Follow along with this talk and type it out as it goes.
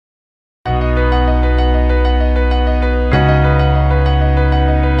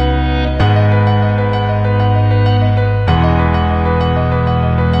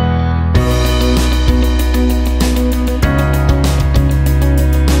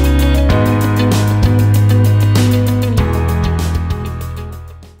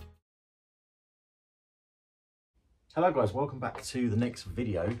Hello guys, welcome back to the next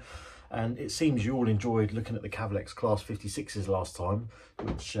video. And it seems you all enjoyed looking at the Cavalex Class 56s last time,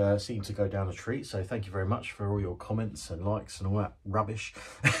 which seemed to go down a treat. So thank you very much for all your comments and likes and all that rubbish.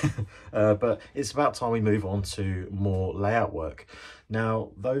 But it's about time we move on to more layout work.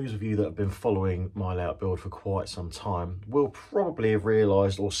 Now, those of you that have been following my layout build for quite some time will probably have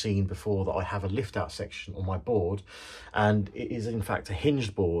realised or seen before that I have a lift out section on my board, and it is in fact a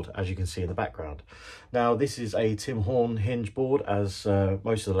hinged board, as you can see in the background. Now, this is a Tim Horn hinge board, as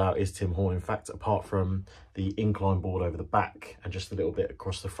most of the layout is Tim Horn, in fact, apart from the incline board over the back and just a little bit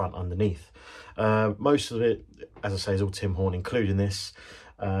across the front underneath. Most of it, as I say, is all Tim Horn, including this.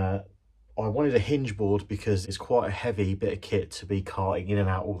 I wanted a hinge board because it's quite a heavy bit of kit to be carting in and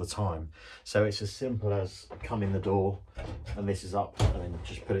out all the time. So it's as simple as come in the door and this is up, and then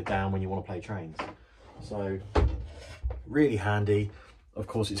just put it down when you want to play trains. So really handy. Of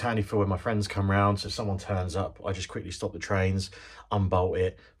course, it's handy for when my friends come round. So if someone turns up, I just quickly stop the trains, unbolt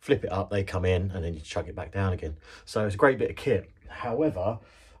it, flip it up, they come in, and then you chuck it back down again. So it's a great bit of kit. However,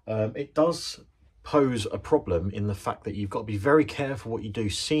 it does pose a problem in the fact that you've got to be very careful what you do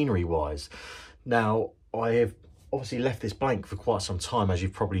scenery wise. Now, I have obviously left this blank for quite some time, as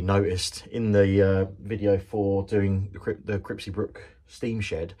you've probably noticed in the video for doing the Cripsey Brook steam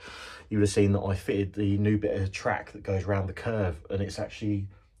shed. You would have seen that I fitted the new bit of track that goes around the curve, and it's actually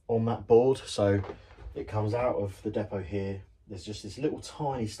on that board. So it comes out of the depot here, there's just this little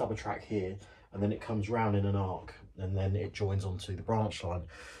tiny stub of track here, and then it comes round in an arc, and then it joins onto the branch line,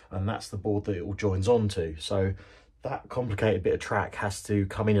 and that's the board that it all joins onto. So that complicated bit of track has to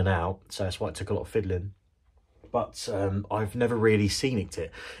come in and out, so that's why it took a lot of fiddling. But I've never really scenicked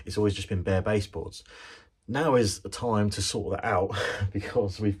it. It's always just been bare baseboards. Now is the time to sort that out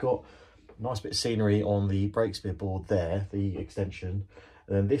because we've got a nice bit of scenery on the Breakspear board there, the extension.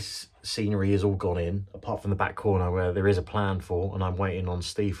 And then this scenery is all gone in, apart from the back corner where there is a plan for, and I'm waiting on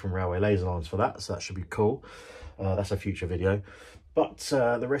Steve from Railway Laser Lines for that, so that should be cool. That's a future video. But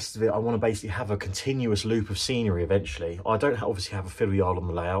the rest of it, I want to basically have a continuous loop of scenery eventually. I don't obviously have a fiddle yard on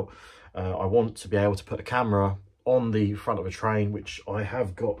the layout. I want to be able to put a camera on the front of a train, which I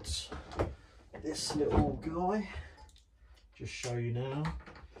have got this little guy. Just show you now.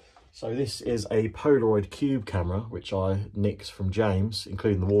 So this is a Polaroid cube camera, which I nicked from James,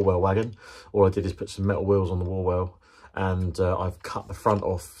 including the Warwell wagon. All I did is put some metal wheels on the Warwell, and I've cut the front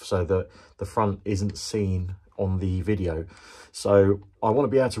off so that the front isn't seen on the video. So I want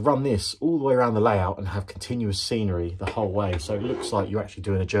to be able to run this all the way around the layout and have continuous scenery the whole way, so it looks like you're actually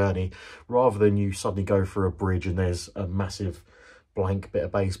doing a journey, rather than you suddenly go through a bridge and there's a massive blank bit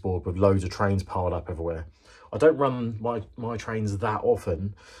of baseboard with loads of trains piled up everywhere. I don't run my trains that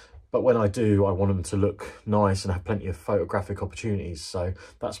often, but when I do, I want them to look nice and have plenty of photographic opportunities. So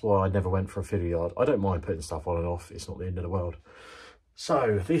that's why I never went for a fiddle yard. I don't mind putting stuff on and off. It's not the end of the world.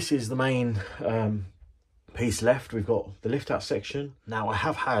 So this is the main piece left. We've got the lift out section. Now, I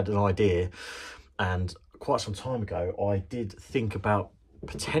have had an idea, and quite some time ago, I did think about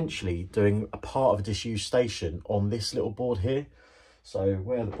potentially doing a part of a disused station on this little board here. So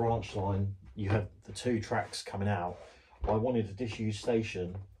where the branch line, you have the two tracks coming out, I wanted a disused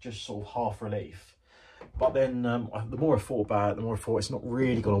station, just sort of half relief. But then the more I thought about it, the more I thought it's not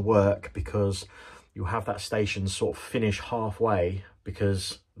really going to work, because you'll have that station sort of finish halfway,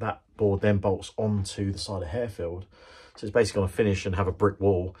 because that board then bolts onto the side of Harefield. So it's basically going to finish and have a brick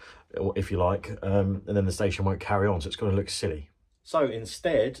wall, if you like, and then the station won't carry on, so it's going to look silly. So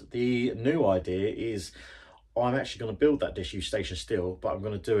instead, the new idea is I'm actually going to build that disused station still, but I'm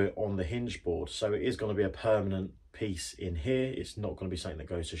going to do it on the hinge board. So it is going to be a permanent piece in here. It's not going to be something that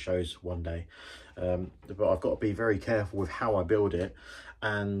goes to shows one day. But I've got to be very careful with how I build it.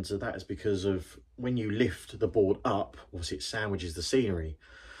 And that is because of when you lift the board up, obviously it sandwiches the scenery.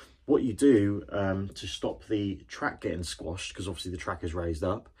 What you do to stop the track getting squashed, because obviously the track is raised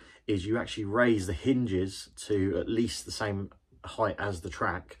up, is you actually raise the hinges to at least the same height as the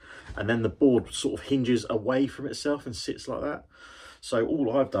track, and then the board sort of hinges away from itself and sits like that. So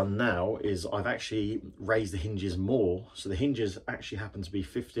all I've done now is I've actually raised the hinges more. So the hinges actually happen to be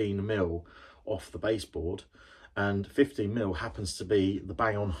 15mm off the baseboard, and 15mm happens to be the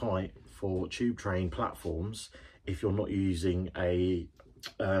bang on height for tube train platforms if you're not using a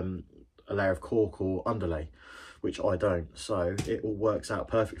layer of cork or underlay, which I don't. So it all works out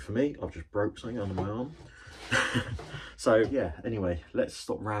perfect for me. I've just broke something under my arm. So yeah, anyway, let's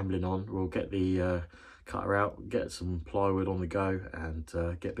stop rambling on. We'll get the cutter out, get some plywood on the go, and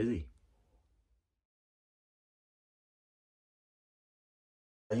get busy.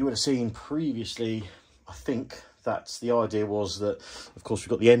 You would have seen previously, I think, that the idea was that, of course, we've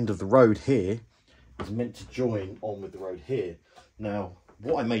got the end of the road here, is meant to join on with the road here. Now,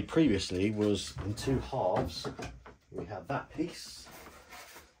 what I made previously was in two halves. We had that piece,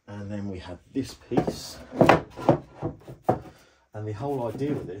 and then we had this piece. And the whole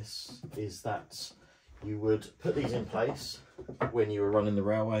idea of this is that you would put these in place when you were running the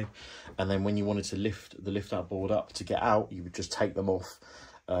railway, and then when you wanted to lift the lift out board up to get out, you would just take them off,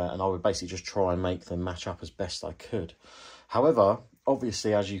 and I would basically just try and make them match up as best I could. However,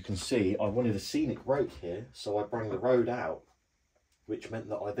 obviously, as you can see, I wanted a scenic road here, so I bring the road out, which meant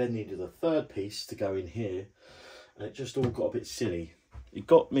that I then needed a third piece to go in here, and it just all got a bit silly. It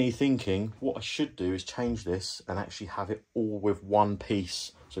got me thinking what I should do is change this and actually have it all with one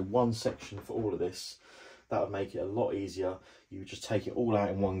piece, so one section for all of this. That would make it a lot easier. You would just take it all out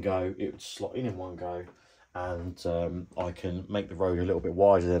in one go, it would slot in one go, and I can make the road a little bit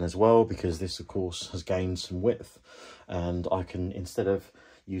wider then as well, because this of course has gained some width, and I can, instead of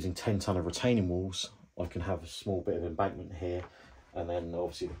using 10 ton of retaining walls, I can have a small bit of embankment here, and then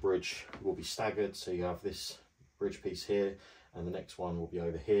obviously the bridge will be staggered, so you have this bridge piece here and the next one will be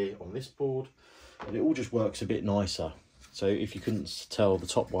over here on this board, and it all just works a bit nicer. So if you couldn't tell, the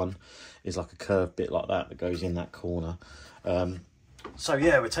top one is like a curved bit like that goes in that corner. So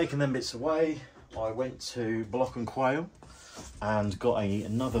yeah, we're taking them bits away. I went to Block and Quail and got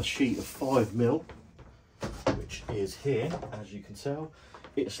another sheet of 5mm, which is here, as you can tell.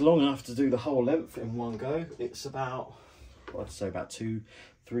 It's long enough to do the whole length in one go. It's about, I'd say about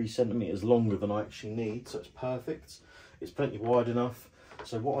 2-3 centimeters longer than I actually need, so it's perfect. It's plenty wide enough.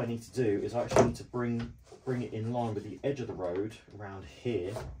 So what I need to do is I actually need to bring it in line with the edge of the road around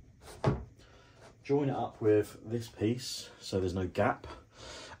here, join it up with this piece so there's no gap,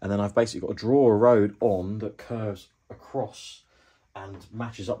 and then I've basically got to draw a road on that curves across and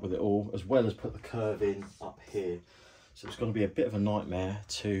matches up with it all, as well as put the curve in up here. So it's going to be a bit of a nightmare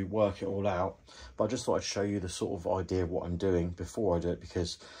to work it all out, but I just thought I'd show you the sort of idea of what I'm doing before I do it,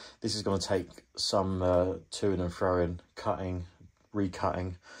 because this is going to take some to and fro-in, cutting,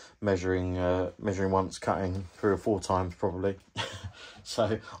 recutting, measuring once, cutting 3 or 4 times probably.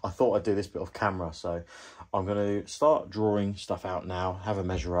 So I thought I'd do this bit off camera. So I'm going to start drawing stuff out now, have a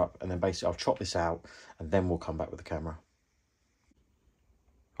measure up, and then basically I'll chop this out and then we'll come back with the camera.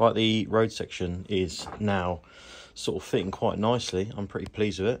 Right, the road section is now sort of fitting quite nicely. I'm pretty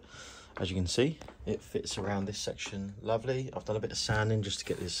pleased with it. As you can see, it fits around this section lovely. I've done a bit of sanding just to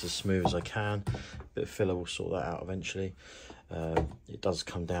get this as smooth as I can. A bit of filler will sort that out eventually. It does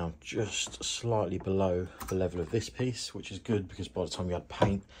come down just slightly below the level of this piece, which is good because by the time you add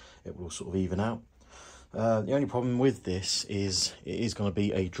paint, it will sort of even out. The only problem with this is it is going to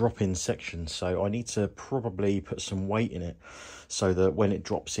be a drop-in section, so I need to probably put some weight in it so that when it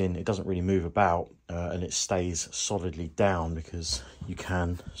drops in, it doesn't really move about and it stays solidly down, because you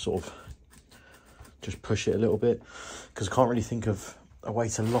can sort of just push it a little bit, because I can't really think of a way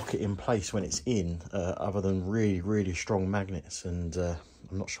to lock it in place when it's in other than really strong magnets, and I'm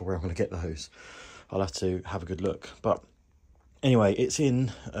not sure where I'm going to get those. I'll have to have a good look. But anyway, it's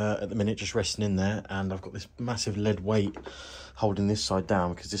in at the minute, just resting in there, and I've got this massive lead weight holding this side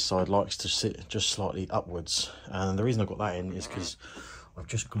down because this side likes to sit just slightly upwards. And the reason I've got that in is because I've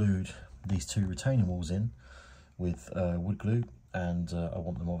just glued these 2 retaining walls in with wood glue, and I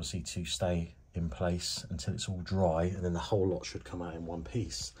want them obviously to stay in place until it's all dry, and then the whole lot should come out in one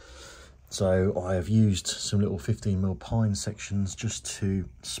piece. So I have used some little 15mm pine sections just to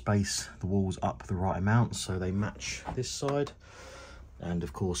space the walls up the right amount so they match this side, and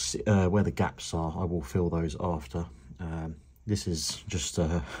of course where the gaps are I will fill those after. This is just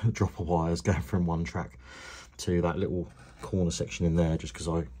a drop of wires going from one track to that little corner section in there, just because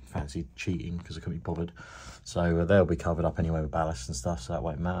I fancied cheating because I couldn't be bothered. So they'll be covered up anyway with ballast and stuff, so that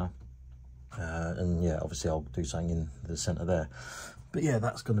won't matter. And yeah, obviously I'll do something in the centre there. But yeah,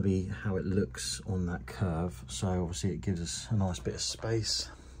 that's going to be how it looks on that curve. So obviously it gives us a nice bit of space.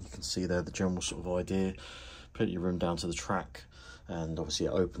 You can see there the general sort of idea. Plenty of room down to the track, and obviously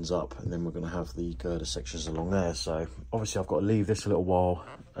it opens up, and then we're going to have the girder sections along there. So obviously I've got to leave this a little while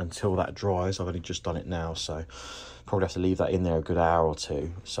until that dries. I've only just done it now, so probably have to leave that in there a good hour or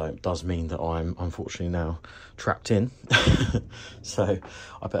 2. So it does mean that I'm unfortunately now trapped in. So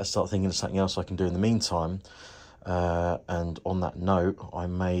I better start thinking of something else I can do in the meantime. And on that note, I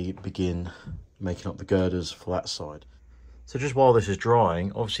may begin making up the girders for that side. So just while this is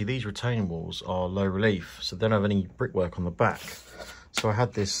drying, obviously these retaining walls are low relief, so they don't have any brickwork on the back. So I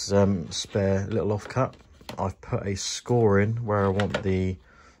had this spare little offcut. I've put a score in where I want the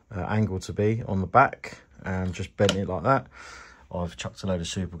angle to be on the back, and just bent it like that. I've chucked a load of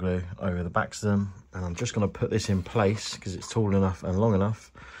super glue over the backs of them, and I'm just going to put this in place because it's tall enough and long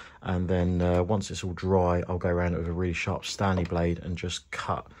enough, and then once it's all dry, I'll go around it with a really sharp Stanley blade and just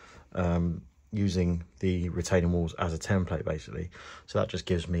cut using the retaining walls as a template basically. So that just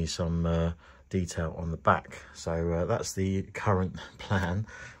gives me some detail on the back. So that's the current plan.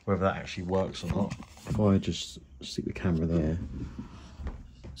 Whether that actually works or not, if I just stick the camera there,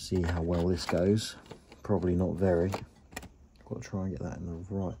 see how well this goes. Probably not very. I've got to try and get that in the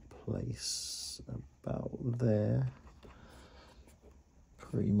right place, about there.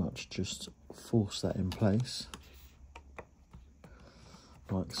 Pretty much just force that in place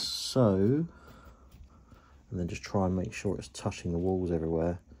like so, and then just try and make sure it's touching the walls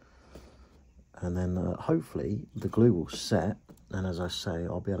everywhere, and then hopefully the glue will set, and as I say,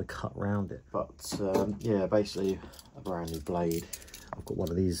 I'll be able to cut around it. But yeah, basically a brand new blade. I've got one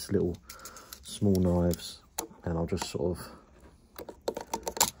of these little small knives, and I'll just sort of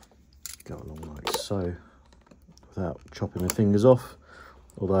go along like so without chopping my fingers off.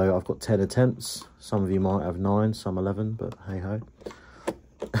 Although I've got 10 attempts, some of you might have 9, some 11, but hey ho.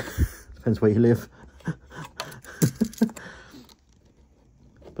 Depends where you live.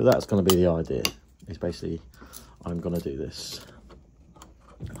 But that's going to be the idea. Is basically I'm going to do this.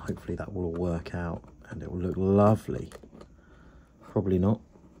 Hopefully that will all work out and it will look lovely. Probably not.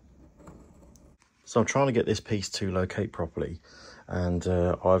 So I'm trying to get this piece to locate properly, and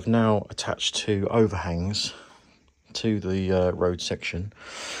I've now attached 2 overhangs to the road section,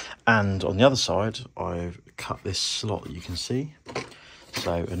 and on the other side I've cut this slot that you can see.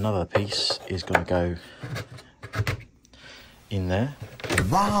 So another piece is going to go in there.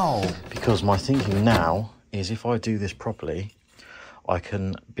 Wow! Because my thinking now is if I do this properly, I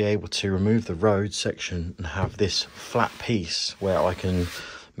can be able to remove the road section and have this flat piece where I can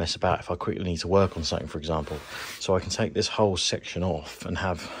mess about if I quickly need to work on something, for example. So I can take this whole section off and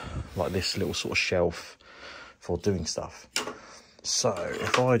have like this little sort of shelf for doing stuff. So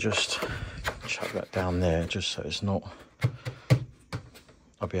if I just chuck that down there, just so it's not,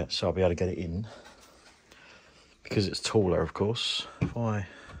 I'll be able to get it in because it's taller, of course. If I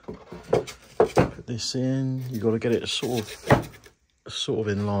put this in, you've got to get it sort of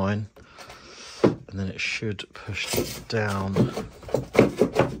in line, and then it should push down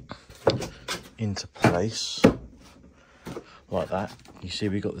into place like that. You see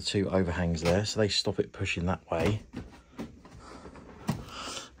we've got the 2 overhangs there, so they stop it pushing that way.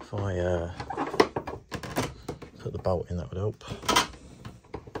 If I put the bolt in, that would help.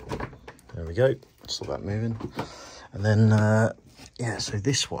 There we go, stop that moving. And then yeah, so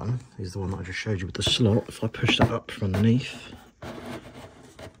this one is the one that I just showed you with the slot. If I push that up from underneath,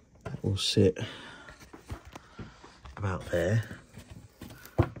 that will sit about there,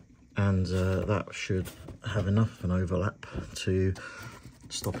 and that should have enough of an overlap to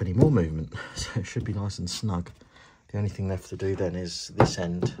stop any more movement. So it should be nice and snug. The only thing left to do then is this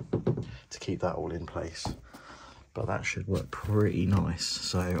end to keep that all in place, but that should work pretty nice.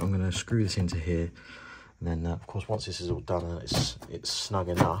 So I'm going to screw this into here, and then of course once this is all done and it's snug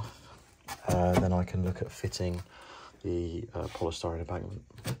enough, then I can look at fitting the polystyrene embankment.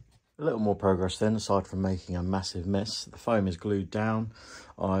 A little more progress then, aside from making a massive mess. The foam is glued down.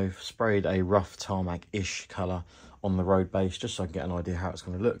 I've sprayed a rough tarmac-ish colour on the road base just so I can get an idea how it's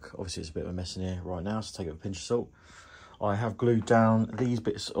going to look. Obviously it's a bit of a mess in here right now, so take it with a pinch of salt. I have glued down these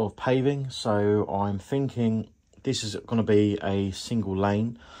bits of paving, so I'm thinking this is going to be a single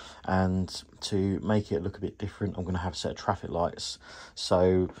lane, and to make it look a bit different, I'm going to have a set of traffic lights.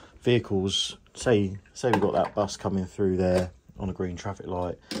 So vehicles, say we've got that bus coming through there on a green traffic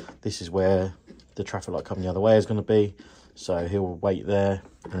light, this is where the traffic light coming the other way is going to be. So he'll wait there,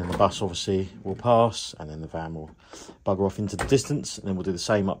 and then the bus obviously will pass, and then the van will bugger off into the distance, and then we'll do the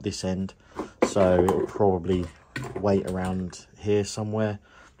same up this end. So it will probably wait around here somewhere.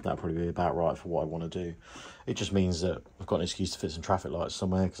 That'll probably be about right for what I want to do. It just means that I've got an excuse to fit some traffic lights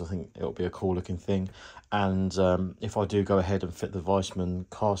somewhere, because I think it'll be a cool looking thing. And if I do go ahead and fit the Weissman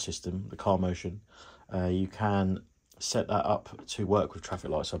car system, the car motion, you can set that up to work with traffic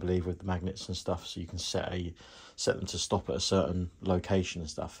lights, I believe, with the magnets and stuff, so you can set them to stop at a certain location and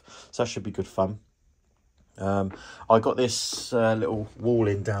stuff. So that should be good fun. I got this little wall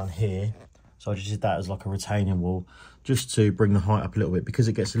in down here, so I just did that as like a retaining wall, just to bring the height up a little bit, because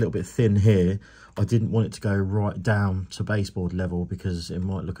it gets a little bit thin here. I didn't want it to go right down to baseboard level because it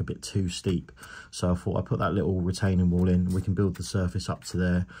might look a bit too steep. So I thought I'd put that little retaining wall in. We can build the surface up to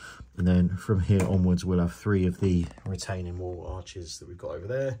there, and then from here onwards we'll have 3 of the retaining wall arches that we've got over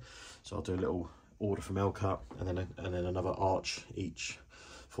there. So I'll do a little order from L-cut, and then another arch each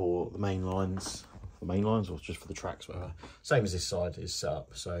for the main lines. The main lines, or just for the tracks, whatever. Same as this side is set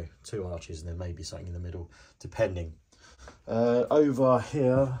up, so 2 arches and then maybe something in the middle, depending. Over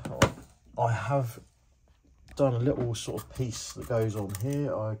here, I have done a little sort of piece that goes on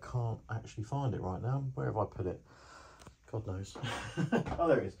here. I can't actually find it right now. Where have I put it? God knows. Oh,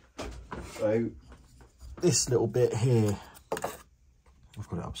 there it is. So this little bit here, I've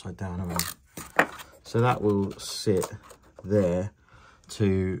got it upside down, haven't I? So that will sit there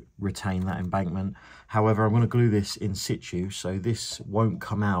to retain that embankment. However, I'm going to glue this in situ, so this won't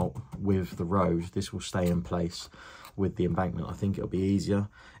come out with the road. This will stay in place with the embankment. I think it'll be easier.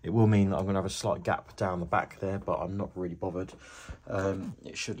 It will mean that I'm going to have a slight gap down the back there, but I'm not really bothered.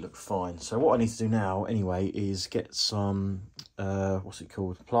 It should look fine. So what I need to do now anyway is get some what's it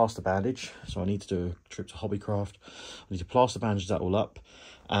called, plaster bandage. So I need to do a trip to Hobbycraft. I need to plaster bandage that all up,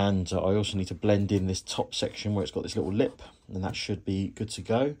 and I also need to blend in this top section where it's got this little lip, and that should be good to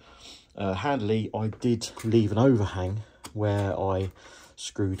go. Handily, I did leave an overhang where I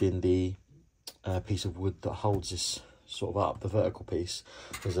screwed in the piece of wood that holds this sort of up, the vertical piece.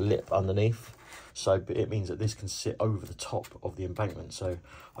 There's a lip underneath, so it means that this can sit over the top of the embankment. So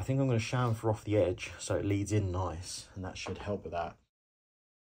I think I'm going to chamfer off the edge so it leads in nice, and that should help with that.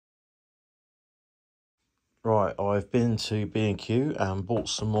 Right, I've been to B&Q and bought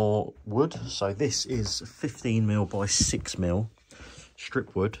some more wood. So this is 15mm by 6mm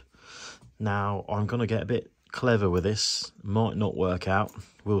strip wood. Now I'm going to get a bit clever with this. Might not work out,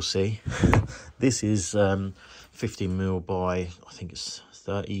 we'll see. This is 15mm by, I think it's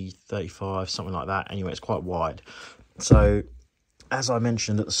 30, 35, something like that. Anyway, it's quite wide. So as I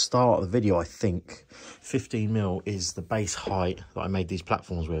mentioned at the start of the video, I think 15mm is the base height that I made these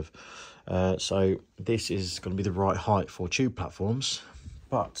platforms with. So this is going to be the right height for tube platforms,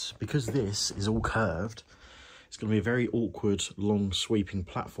 but because this is all curved, it's going to be a very awkward long sweeping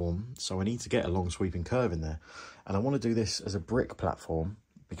platform. So I need to get a long sweeping curve in there, and I want to do this as a brick platform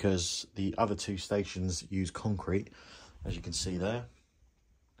because the other two stations use concrete, as you can see there.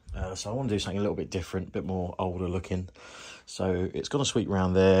 So I want to do something a little bit different, a bit more older looking. So it's going to sweep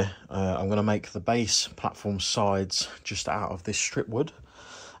around there. I'm going to make the base platform sides just out of this strip wood,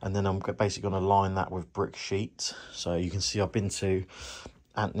 and then I'm basically going to line that with brick sheet. So you can see I've been to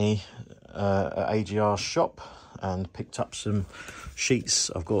Anthony at AGR's shop and picked up some sheets.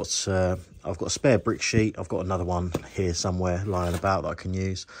 I've got a spare brick sheet. I've got another one here somewhere lying about that I can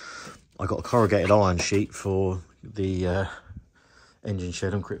use. I got a corrugated iron sheet for the engine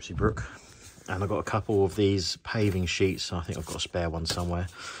shed on Cripsey Brook, and I've got a couple of these paving sheets. I think I've got a spare one somewhere,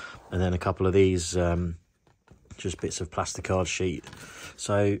 and then a couple of these just bits of plasticard sheet.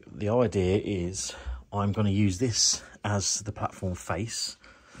 So the idea is I'm going to use this as the platform face.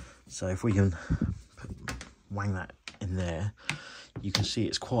 So if we can wang that in there, you can see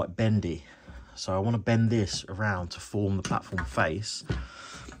it's quite bendy. So I want to bend this around to form the platform face,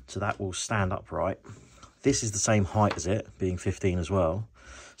 so that will stand upright. This is the same height as it, being 15 as well.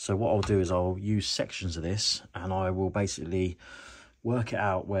 So what I'll do is I'll use sections of this, and I will basically work it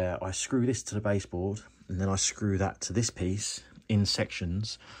out where I screw this to the baseboard, and then I screw that to this piece in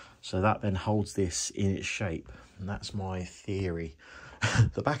sections, so that then holds this in its shape. And that's my theory.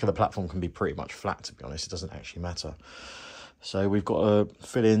 The back of the platform can be pretty much flat, to be honest. It doesn't actually matter. So we've got to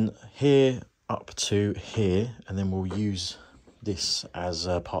fill in here up to here, and then we'll use this as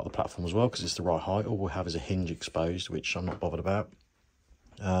part of the platform as well because it's the right height. All we'll have is a hinge exposed, which I'm not bothered about.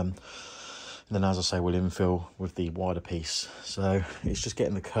 And then, as I say, we'll infill with the wider piece. So it's just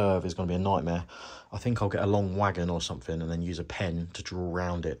getting the curve is going to be a nightmare. I think I'll get a long wagon or something and then use a pen to draw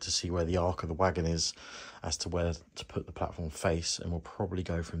around it to see where the arc of the wagon is as to where to put the platform face, and we'll probably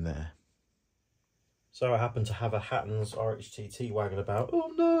go from there. So I happen to have a Hatton's RHTT wagon about.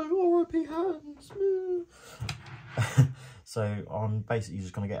 Oh no, RIP Hatton's. So I'm basically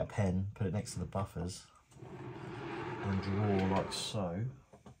just going to get a pen, put it next to the buffers, and draw like so.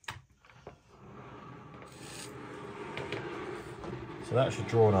 So that should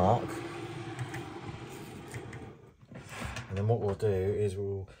draw an arc. And then what we'll do is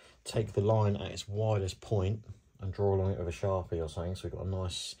we'll take the line at its widest point and draw along it with a Sharpie or something, so we've got a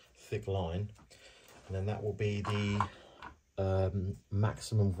nice thick line. And then that will be the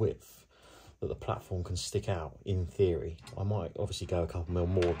maximum width that the platform can stick out, in theory. I might obviously go a couple mil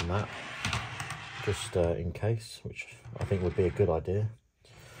more than that, just in case, which I think would be a good idea.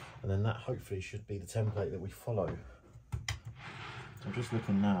 And then that hopefully should be the template that we follow. I'm just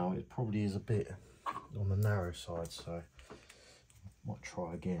looking now, it probably is a bit on the narrow side, so I might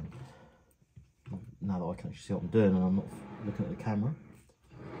try again. Now that I can actually see what I'm doing and I'm not looking at the camera.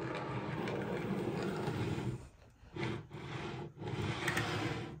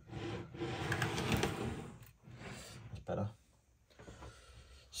 That's better.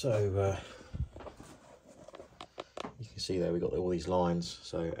 So you can see there we've got all these lines,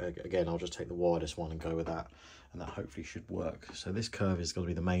 so again I'll just take the widest one and go with that, and that hopefully should work. So this curve is going to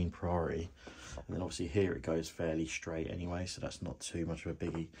be the main priority, and then obviously here it goes fairly straight anyway, so that's not too much of a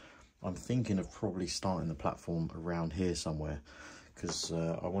biggie. I'm thinking of probably starting the platform around here somewhere, because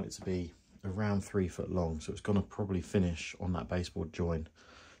I want it to be around 3 foot long, so it's going to probably finish on that baseboard join,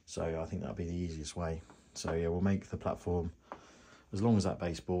 so I think that'll be the easiest way. So yeah, we'll make the platform as long as that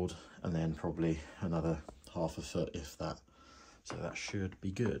baseboard, and then probably another half a foot if that, so that should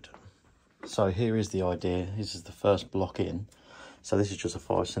be good. So here is the idea. This is the first block in, so this is just a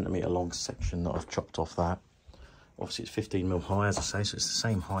 5 centimeter long section that I've chopped off that. Obviously it's 15mm high, as I say, so it's the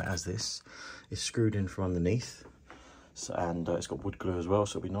same height as this. It's screwed in from underneath, so, and it's got wood glue as well,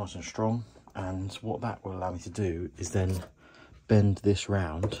 so it'll be nice and strong. And what that will allow me to do is then bend this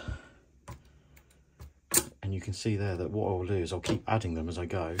round, and you can see there that what I'll do is I'll keep adding them as I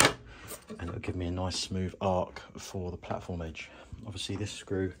go, and it'll give me a nice smooth arc for the platform edge. Obviously this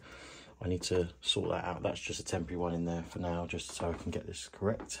screw, I need to sort that out. That's just a temporary one in there for now, just so I can get this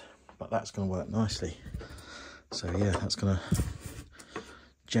correct, but that's going to work nicely. So yeah, that's going to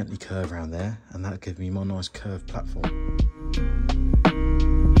gently curve around there, and that'll give me my nice curved platform.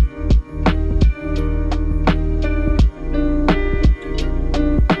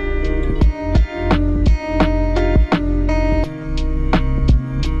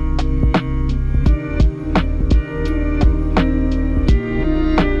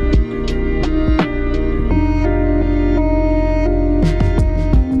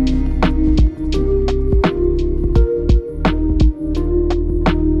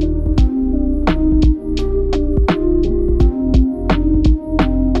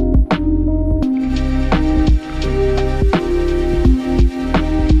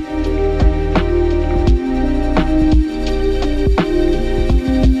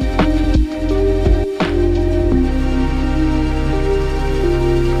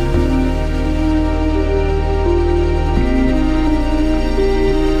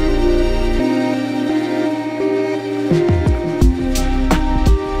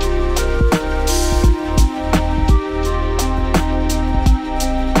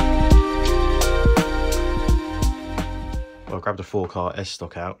 Grabbed a 4-car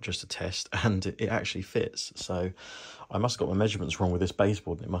S-stock out just to test, and it actually fits. So I must have got my measurements wrong with this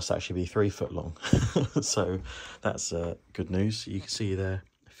baseboard. It must actually be 3 foot long. So that's good news. You can see there,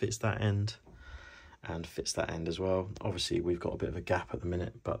 it fits that end and fits that end as well. Obviously we've got a bit of a gap at the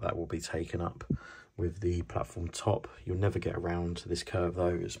minute, but that will be taken up with the platform top. You'll never get around this curve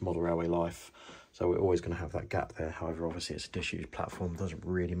though. It's model railway life, so we're always going to have that gap there. However, obviously it's a disused platform, doesn't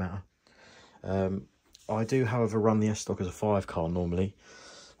really matter. I do, however, run the S-stock as a 5-car normally.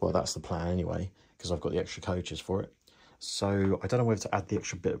 Well, that's the plan anyway, because I've got the extra coaches for it. So I don't know whether to add the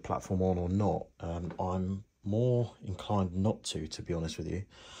extra bit of platform on or not. I'm more inclined not to be honest with you,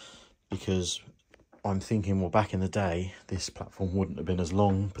 because I'm thinking, well, back in the day, this platform wouldn't have been as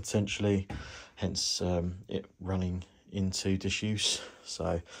long, potentially, hence it running into disuse. So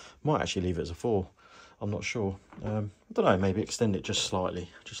I might actually leave it as a 4. I'm not sure. I don't know, maybe extend it just slightly,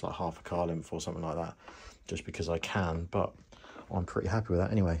 just like half a car length or something like that, just because I can, but I'm pretty happy with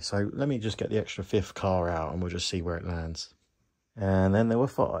that anyway. So let me just get the extra 5th car out and we'll just see where it lands. And then there were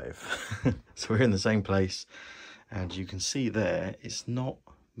 5. So we're in the same place, and you can see there, it's not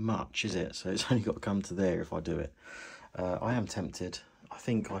much, is it? So it's only got to come to there if I do it. I am tempted. I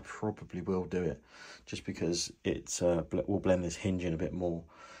think I probably will do it, just because it will blend this hinge in a bit more,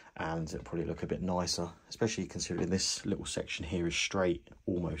 and it'll probably look a bit nicer, especially considering this little section here is straight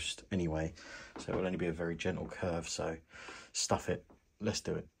almost anyway, so it will only be a very gentle curve. So stuff it, let's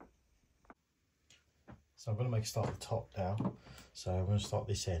do it. So I'm going to make a start at the top now. So I'm going to start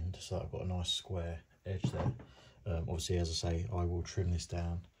this end, so I've got a nice square edge there. Obviously, as I say, I will trim this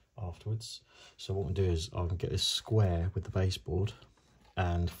down afterwards. So what I'm going to do is I'm going to get this square with the baseboard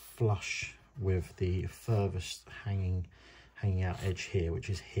and flush with the furthest hanging out edge here,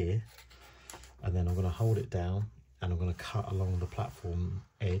 which is here, and then I'm going to hold it down and I'm going to cut along the platform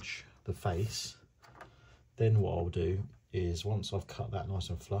edge, the face. Then what I'll do is, once I've cut that nice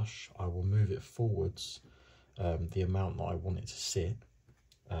and flush, I will move it forwards the amount that I want it to sit,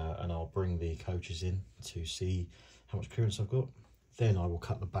 and I'll bring the coaches in to see how much clearance I've got. Then I will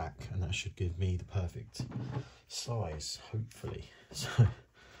cut the back, and that should give me the perfect size, hopefully. So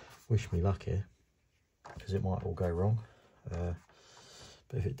wish me luck here, because it might all go wrong. But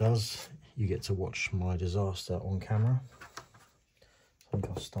if it does, you get to watch my disaster on camera. I think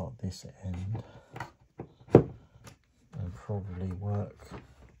I'll start this end and probably work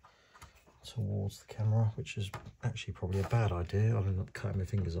towards the camera, which is actually probably a bad idea. I'll end up cutting my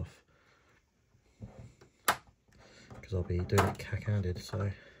fingers off, because because I'll be doing it cack-handed. So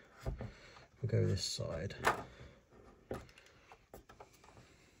we'll go this side.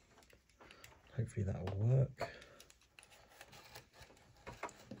 Hopefully that will work.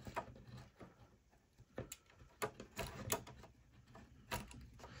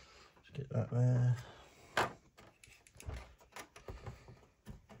 Just get that there.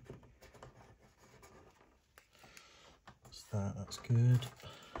 That's good.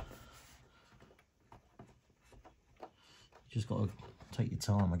 You just got to take your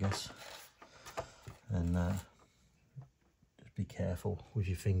time, I guess, and just be careful with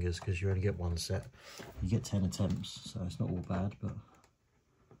your fingers because you only get one set. You get 10 attempts, so it's not all bad, but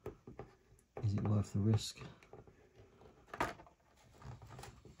is it worth the risk?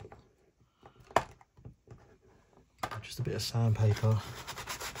 Just a bit of sandpaper.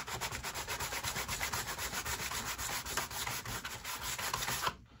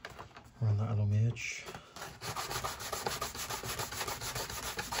 Run that along the edge.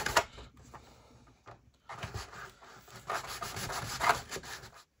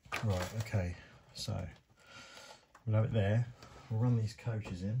 Right, okay, so we'll have it there. We'll run these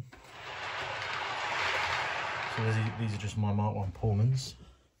coaches in. So these are just my Mark 1 Pullmans.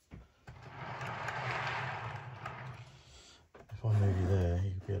 If I move you there,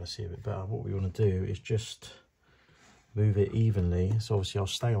 you'll be able to see a bit better. What we want to do is just move it evenly. So obviously I'll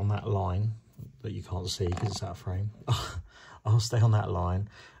stay on that line that you can't see because it's out of frame. I'll stay on that line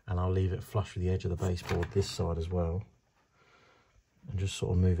and I'll leave it flush with the edge of the baseboard this side as well, and just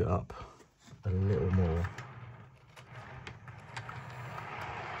sort of move it up a little more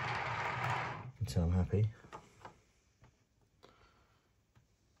until I'm happy.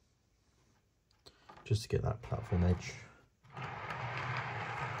 Just to get that platform edge.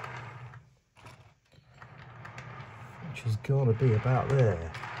 Which has got to be about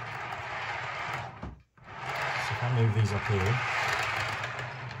there. So if I move these up here,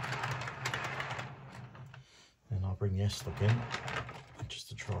 then I'll bring the S-lock in, just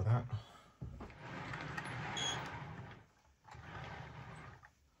to try that.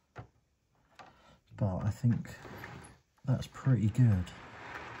 But I think that's pretty good.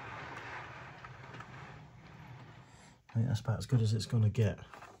 I think that's about as good as it's going to get.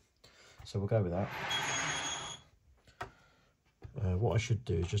 So we'll go with that. What I should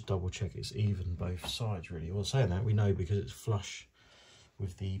do is just double check it's even both sides really. Well, saying that, we know because it's flush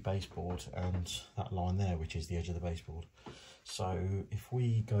with the baseboard and that line there, which is the edge of the baseboard. So if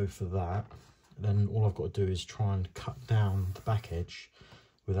we go for that, then all I've got to do is try and cut down the back edge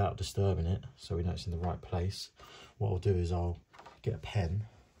without disturbing it, so we know it's in the right place. What I'll do is I'll get a pen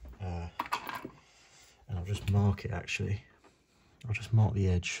and I'll just mark it actually. I'll just mark the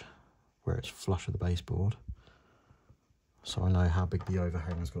edge where it's flush with the baseboard, so I know how big the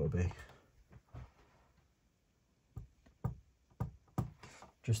overhang's got to be.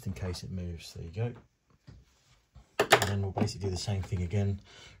 Just in case it moves, there you go. And then we'll basically do the same thing again,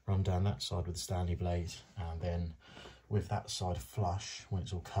 run down that side with the Stanley blade, and then with that side flush, when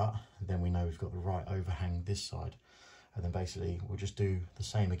it's all cut, then we know we've got the right overhang this side. And then basically we'll just do the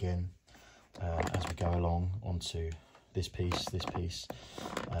same again as we go along onto this piece,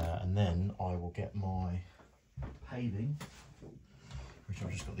 and then I will get my paving, which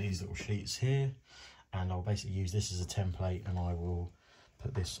I've just got these little sheets here, and I'll basically use this as a template, and I will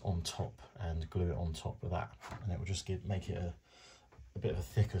put this on top and glue it on top of that, and it will just make it a bit of a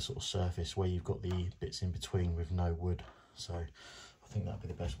thicker sort of surface where you've got the bits in between with no wood. So I think that'd be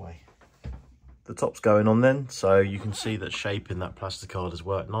the best way. The top's going on then, so you can see that shaping that plasticard has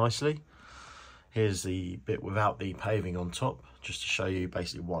worked nicely. Here's the bit without the paving on top, just to show you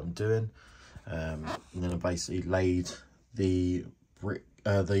basically what I'm doing. And then I basically laid the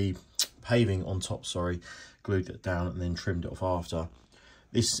paving on top, glued it down and then trimmed it off after.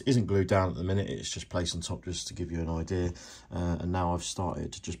 This isn't glued down at the minute, it's just placed on top just to give you an idea. And now I've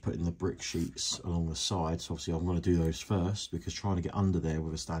started to just put in the brick sheets along the side. So obviously I'm going to do those first, because trying to get under there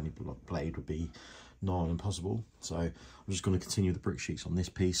with a Stanley blade would be nigh on impossible. So I'm just going to continue the brick sheets on this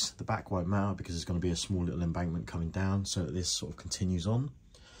piece. The back won't matter because there's going to be a small little embankment coming down, so that this sort of continues on.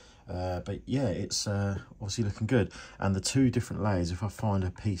 But yeah, it's obviously looking good. And the two different layers, if I find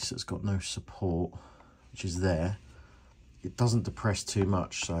a piece that's got no support, which is there, it doesn't depress too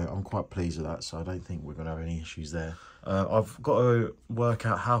much, so I'm quite pleased with that. So I don't think we're going to have any issues there. I've got to work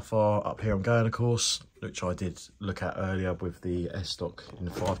out how far up here I'm going, of course, which I did look at earlier with the S-stock in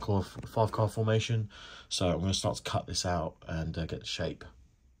the five car formation. So I'm going to start to cut this out and get the shape.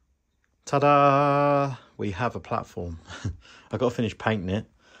 Ta-da! We have a platform. I've got to finish painting it,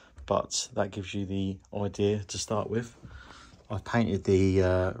 but that gives you the idea to start with. I've painted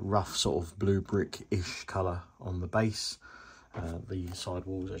the rough sort of blue brick-ish colour on the base, the side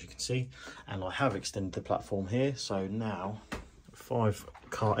walls, as you can see, and I have extended the platform here. So now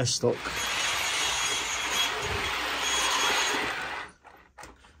 5-car S-stock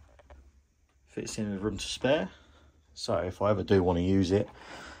fits in with room to spare. So if I ever do want to use it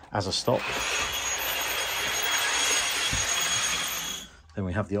as a stop, then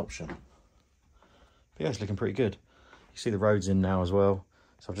we have the option. But yeah, it's looking pretty good. You see the road's in now as well.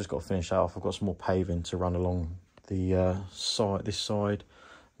 So I've just got to finish that off. I've got some more paving to run along the side, this side,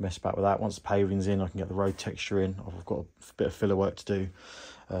 mess about with that. Once the paving's in, I can get the road texture in. I've got a bit of filler work to do.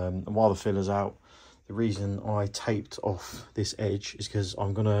 And while the filler's out, the reason I taped off this edge is because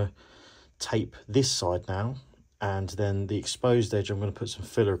I'm going to tape this side now, and then the exposed edge I'm going to put some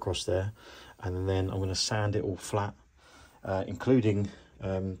filler across there, and then I'm going to sand it all flat, including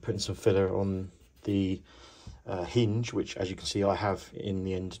putting some filler on the hinge, which as you can see I have in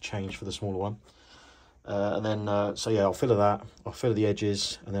the end changed for the smaller one. And then so yeah, I'll filler that, I'll filler the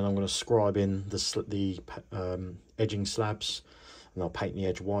edges, and then I'm going to scribe in the edging slabs, and I'll paint the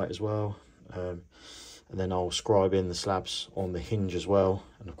edge white as well. And then I'll scribe in the slabs on the hinge as well,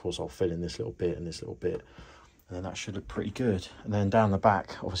 and of course I'll fill in this little bit and this little bit, and then that should look pretty good. And then down the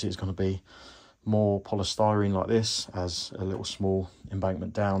back, obviously it's going to be more polystyrene like this, as a little small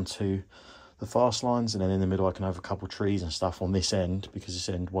embankment down to the fast lines, and then in the middle I can have a couple trees and stuff on this end, because this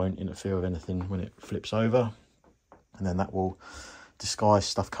end won't interfere with anything when it flips over, and then that will disguise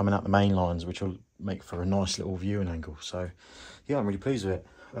stuff coming out the main lines, which will make for a nice little viewing angle. So yeah, I'm really pleased with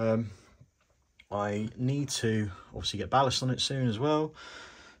it. I need to obviously get ballast on it soon as well,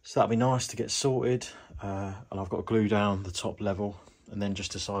 so that'd be nice to get sorted, and I've got to glue down the top level and then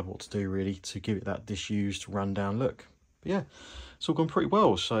just decide what to do really to give it that disused rundown look. But yeah, it's all gone pretty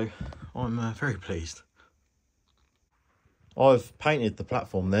well, so I'm very pleased. I've painted the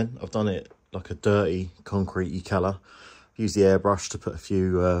platform then. I've done it like a dirty concrete-y colour. Used the airbrush to put a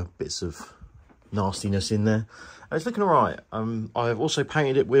few bits of nastiness in there. It's looking all right. I've also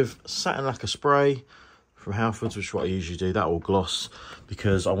painted it with satin lacquer spray from Halfords, which is what I usually do. That will gloss,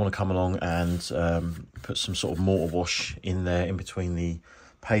 because I want to come along and put some sort of mortar wash in there in between the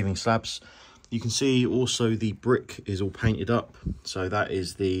paving slabs. You can see also the brick is all painted up. So that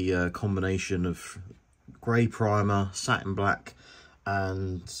is the combination of grey primer, satin black,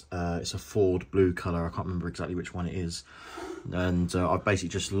 and it's a Ford blue colour. I can't remember exactly which one it is. And I've basically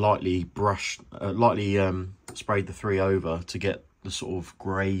just lightly sprayed the three over to get the sort of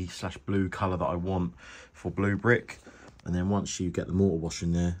grey / blue colour that I want for blue brick. And then once you get the mortar wash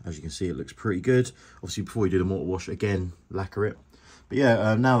in there, as you can see, it looks pretty good. Obviously before you do the mortar wash, again, lacquer it. But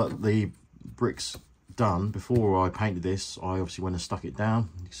yeah, now that the brick's done, before I painted this, I obviously went and stuck it down.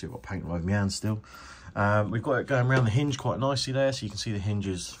 You can see I've got paint all over my hands still. We've got it going around the hinge quite nicely there, so you can see the hinge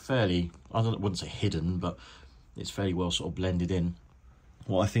is fairly, I wouldn't say hidden, but it's fairly well sort of blended in.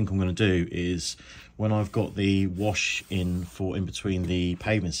 What I think I'm going to do is, when I've got the wash in between the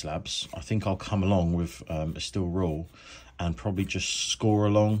paving slabs, I think I'll come along with a steel rule and probably just score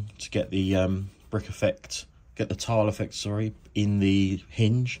along to get the brick effect, get the tile effect, sorry, in the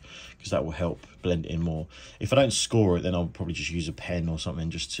hinge, because that will help blend it in more. If I don't score it, then I'll probably just use a pen or something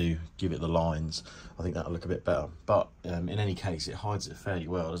just to give it the lines. I think that'll look a bit better. But in any case, it hides it fairly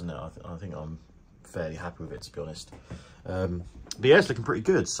well, doesn't it? I think I'm fairly happy with it, to be honest. But yeah, it's looking pretty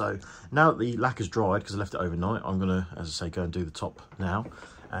good. So now that the lacquer's dried, because I left it overnight, I'm gonna, as I say, go and do the top now,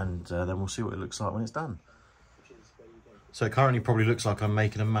 and then we'll see what it looks like when it's done. So it currently probably looks like I'm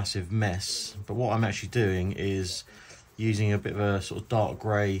making a massive mess, but what I'm actually doing is using a bit of a sort of dark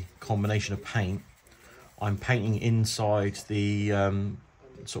grey combination of paint. I'm painting inside the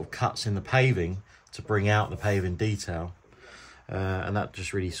sort of cuts in the paving to bring out the paving detail, and that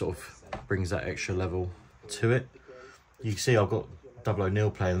just really sort of brings that extra level to it. You can see I've got 00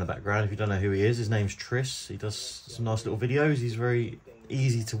 Neil playing in the background. If you don't know who he is, his name's Tris. He does some nice little videos. He's very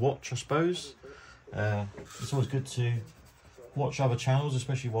easy to watch, I suppose. It's always good to watch other channels,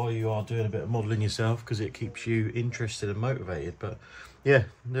 especially while you are doing a bit of modelling yourself, because it keeps you interested and motivated. But yeah,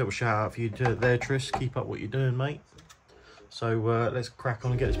 little shout out for you there, Tris. Keep up what you're doing, mate. So let's crack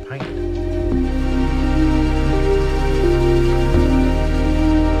on and get this painted.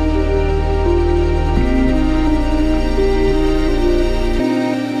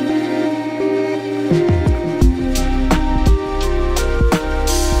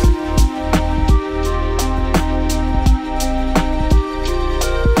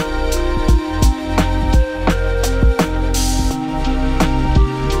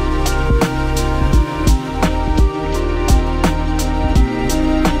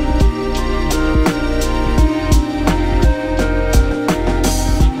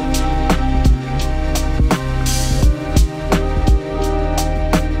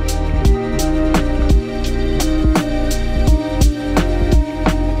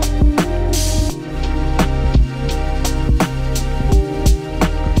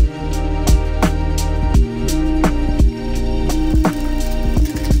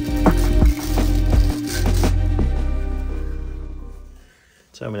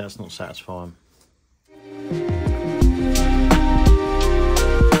 not satisfying.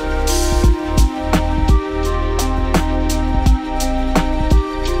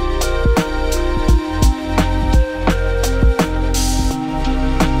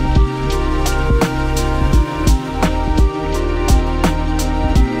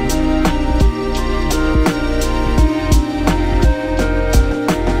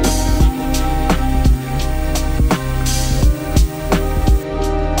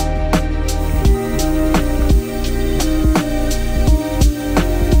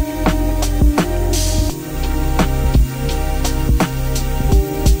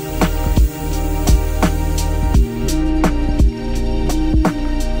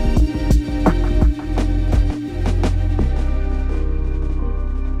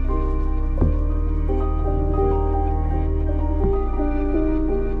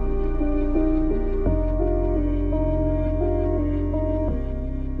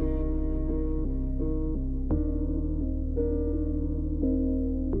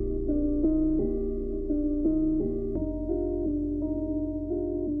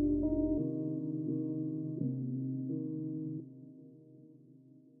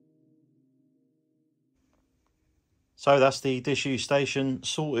 So that's the disused station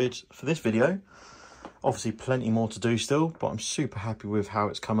sorted for this video. Obviously plenty more to do still, but I'm super happy with how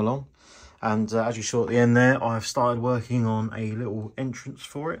it's come along. And as you saw at the end there, I've started working on a little entrance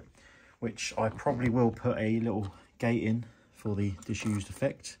for it, which I probably will put a little gate in for the disused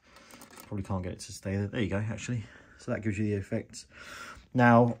effect. Probably can't get it to stay there. There you go, actually. So that gives you the effect.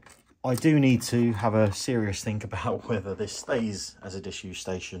 Now, I do need to have a serious think about whether this stays as a disused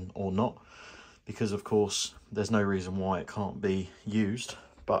station or not, because of course there's no reason why it can't be used,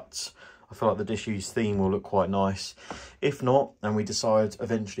 but I feel like the disused theme will look quite nice. If not, and we decide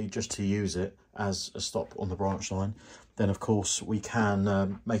eventually just to use it as a stop on the branch line, then of course we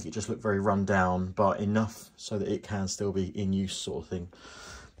can make it just look very run down, but enough so that it can still be in use sort of thing.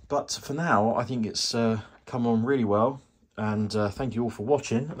 But for now, I think it's come on really well. And thank you all for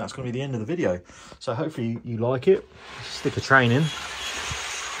watching. That's going to be the end of the video. So hopefully you like it. Stick a train in,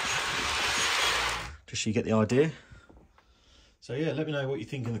 just so you get the idea. So yeah, let me know what you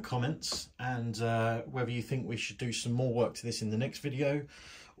think in the comments, and whether you think we should do some more work to this in the next video,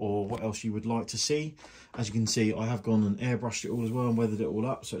 or what else you would like to see. As you can see, I have gone and airbrushed it all as well and weathered it all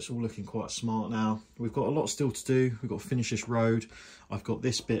up, so it's all looking quite smart now. We've got a lot still to do. We've got to finish this road. I've got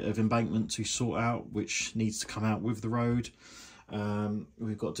this bit of embankment to sort out, which needs to come out with the road.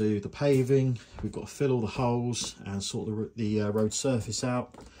 We've got to do the paving. We've got to fill all the holes and sort the road surface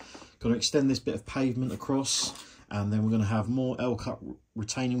out. Going to extend this bit of pavement across, and then we're going to have more L-cut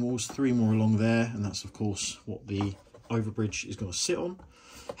retaining walls, 3 more along there, and that's of course what the overbridge is going to sit on.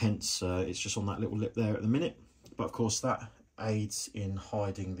 Hence it's just on that little lip there at the minute, but of course that aids in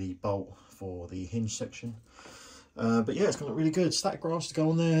hiding the bolt for the hinge section. But yeah, it's going to look really good. Stacked grass to go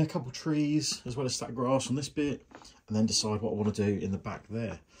on there, a couple of trees, as well as stacked grass on this bit, and then decide what I want to do in the back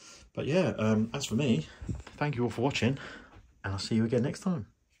there. But yeah, as for me, thank you all for watching, and I'll see you again next time.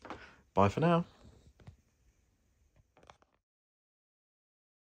 Bye for now.